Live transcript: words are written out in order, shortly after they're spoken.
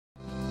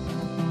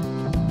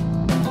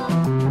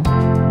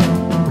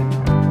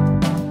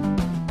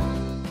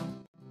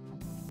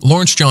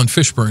Laurence John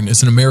Fishburne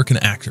is an American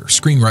actor,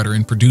 screenwriter,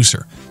 and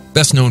producer,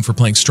 best known for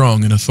playing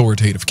strong and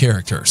authoritative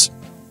characters.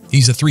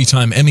 He's a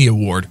three-time Emmy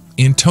Award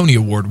and Tony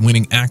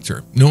Award-winning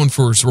actor, known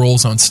for his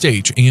roles on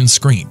stage and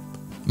screen.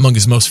 Among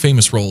his most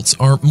famous roles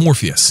are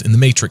Morpheus in the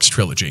Matrix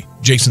trilogy,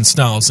 Jason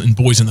Styles in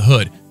Boyz in the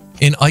Hood,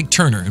 and Ike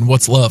Turner in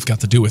What's Love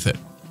Got to Do with It.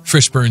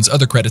 Fishburne's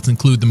other credits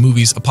include the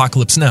movies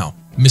Apocalypse Now,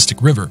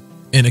 Mystic River,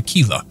 and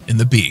Akeelah in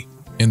The Bee,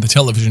 and the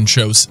television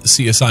shows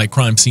CSI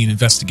Crime Scene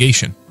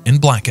Investigation and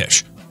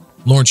Blackish.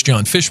 Laurence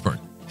John Fishburne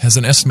has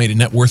an estimated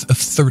net worth of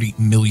 $30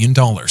 million.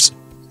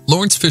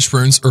 Laurence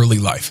Fishburne's early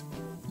life.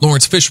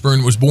 Laurence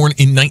Fishburne was born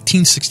in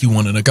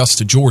 1961 in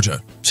Augusta,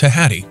 Georgia, to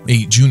Hattie,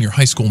 a junior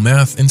high school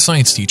math and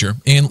science teacher,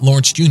 and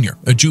Lawrence Jr.,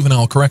 a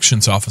juvenile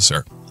corrections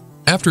officer.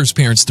 After his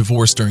parents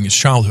divorced during his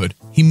childhood,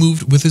 he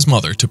moved with his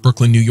mother to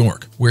Brooklyn, New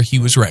York, where he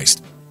was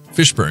raised.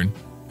 Fishburne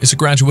is a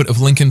graduate of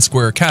Lincoln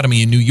Square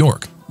Academy in New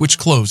York, which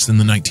closed in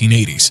the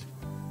 1980s.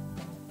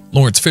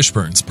 Laurence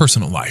Fishburne's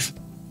personal life.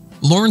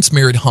 Laurence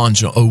married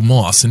Hanja O.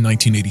 Moss in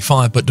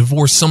 1985 but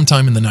divorced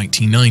sometime in the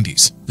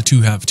 1990s. The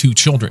two have two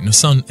children, a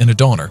son and a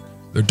daughter.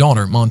 Their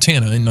daughter,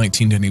 Montana, in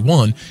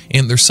 1991,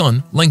 and their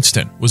son,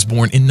 Langston, was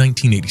born in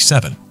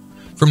 1987.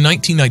 From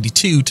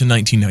 1992 to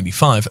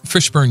 1995,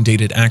 Fishburne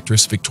dated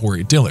actress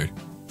Victoria Dillard.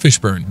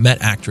 Fishburne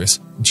met actress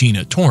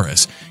Gina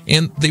Torres,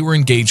 and they were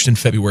engaged in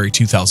February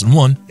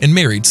 2001 and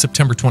married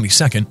September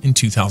 22 in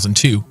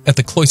 2002 at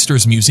the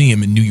Cloisters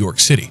Museum in New York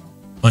City.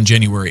 On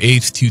January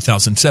 8,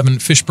 2007,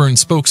 Fishburne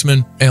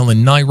spokesman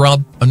Alan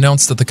Nyrob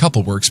announced that the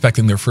couple were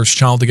expecting their first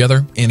child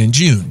together, and in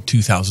June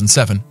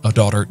 2007, a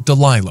daughter,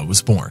 Delilah,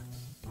 was born.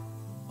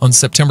 On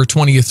September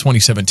 20,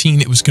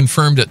 2017, it was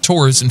confirmed that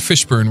Torres and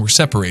Fishburne were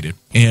separated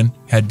and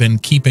had been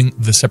keeping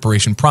the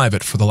separation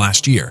private for the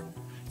last year.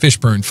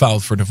 Fishburne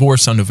filed for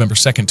divorce on November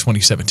 2,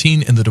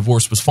 2017, and the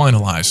divorce was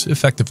finalized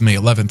effective May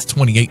 11,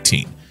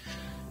 2018.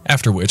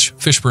 After which,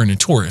 Fishburne and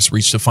Torres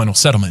reached a final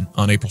settlement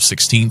on April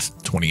 16,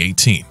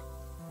 2018.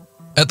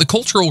 At the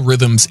Cultural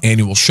Rhythms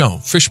annual show,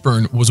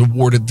 Fishburne was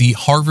awarded the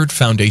Harvard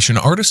Foundation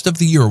Artist of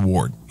the Year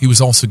Award. He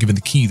was also given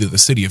the key to the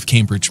city of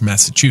Cambridge,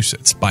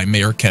 Massachusetts by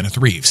Mayor Kenneth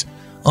Reeves,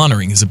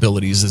 honoring his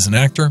abilities as an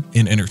actor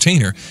and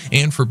entertainer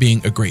and for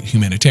being a great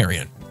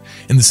humanitarian.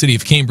 In the city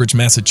of Cambridge,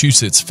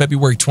 Massachusetts,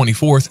 February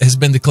 24th has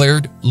been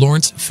declared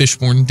Laurence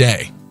Fishburne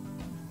Day.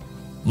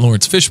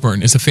 Laurence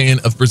Fishburne is a fan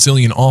of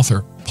Brazilian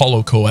author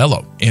Paulo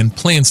Coelho and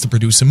plans to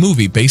produce a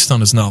movie based on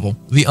his novel,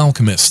 The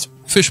Alchemist.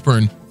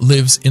 Fishburne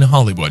lives in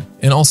Hollywood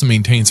and also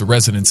maintains a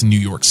residence in New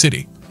York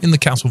City, in the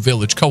Castle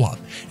Village Co-op,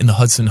 in the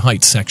Hudson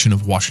Heights section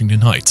of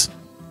Washington Heights.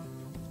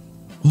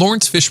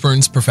 Laurence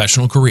Fishburne's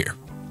professional career.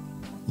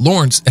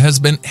 Laurence has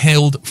been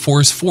hailed for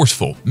his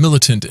forceful,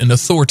 militant, and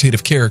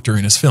authoritative character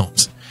in his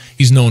films.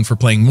 He's known for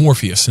playing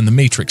Morpheus in the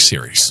Matrix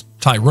series,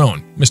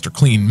 Tyrone, Mr.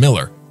 Clean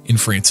Miller, in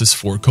Francis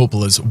Ford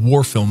Coppola's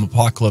war film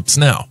Apocalypse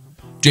Now,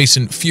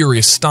 Jason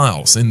Furious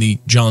Styles in the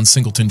John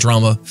Singleton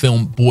drama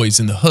film Boyz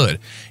in the Hood,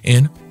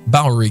 and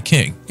Bowery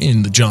King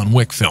in the John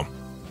Wick film.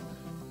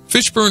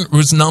 Fishburne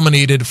was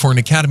nominated for an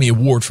Academy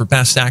Award for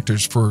Best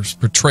Actors for his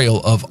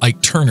portrayal of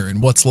Ike Turner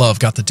in What's Love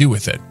Got to Do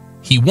with It.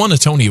 He won a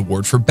Tony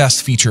Award for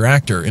Best Feature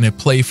Actor in a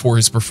play for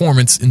his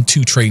performance in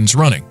Two Trains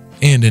Running,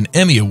 and an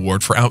Emmy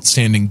Award for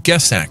Outstanding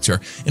Guest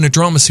Actor in a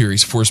drama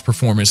series for his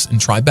performance in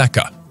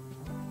Tribeca.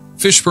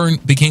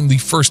 Fishburne became the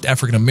first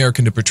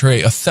African-American to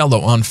portray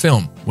Othello on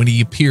film when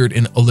he appeared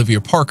in Olivia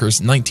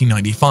Parker's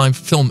 1995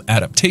 film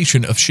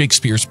adaptation of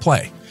Shakespeare's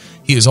play.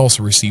 He has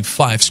also received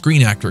 5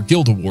 Screen Actor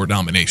Guild Award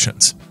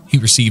nominations. He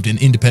received an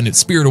Independent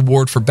Spirit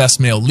Award for Best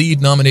Male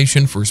Lead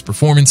nomination for his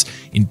performance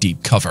in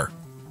Deep Cover.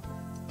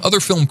 Other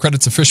film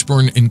credits of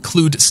Fishburne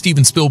include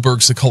Steven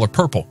Spielberg's The Color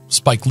Purple,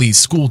 Spike Lee's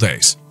School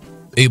Days,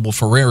 Abel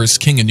Ferrara's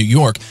King of New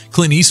York,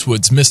 Clint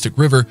Eastwood's Mystic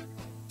River,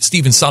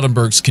 Steven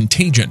Soderbergh's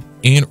Contagion,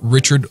 and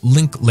Richard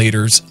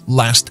Linklater's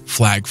Last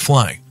Flag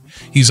Flying.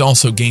 He's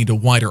also gained a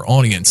wider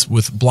audience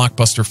with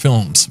blockbuster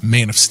films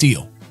Man of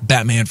Steel,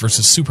 Batman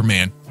vs.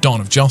 Superman,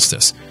 Dawn of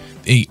Justice,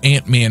 The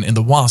Ant-Man and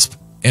the Wasp,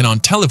 and on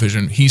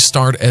television he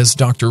starred as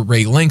Dr.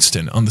 Ray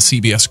Langston on the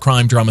CBS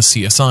crime drama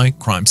CSI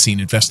Crime Scene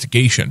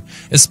Investigation,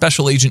 as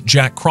Special Agent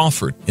Jack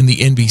Crawford in the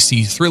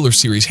NBC thriller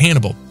series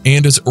Hannibal,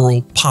 and as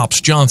Earl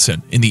Pops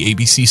Johnson in the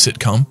ABC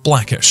sitcom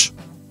Blackish.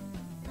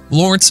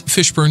 Laurence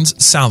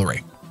Fishburne's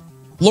salary.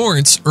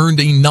 Laurence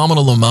earned a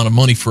nominal amount of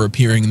money for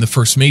appearing in the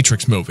first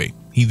Matrix movie.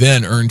 He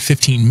then earned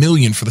 $15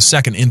 million for the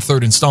second and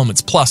third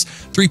installments, plus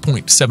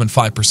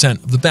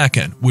 3.75% of the back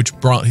end, which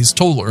brought his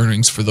total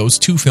earnings for those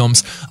two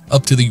films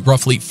up to the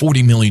roughly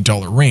 $40 million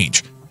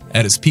range.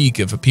 At his peak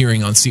of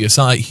appearing on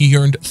CSI, he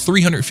earned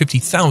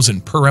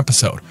 $350,000 per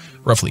episode,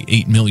 roughly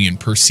 $8 million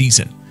per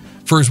season.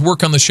 For his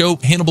work on the show,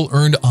 Hannibal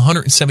earned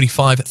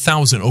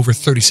 $175,000 over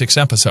 36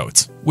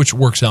 episodes, which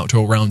works out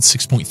to around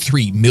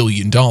 $6.3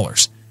 million.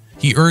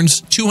 He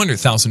earns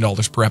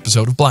 $200,000 per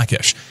episode of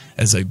Blackish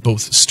as a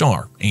both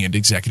star and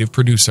executive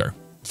producer.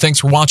 Thanks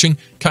for watching,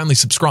 kindly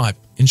subscribe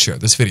and share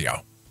this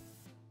video.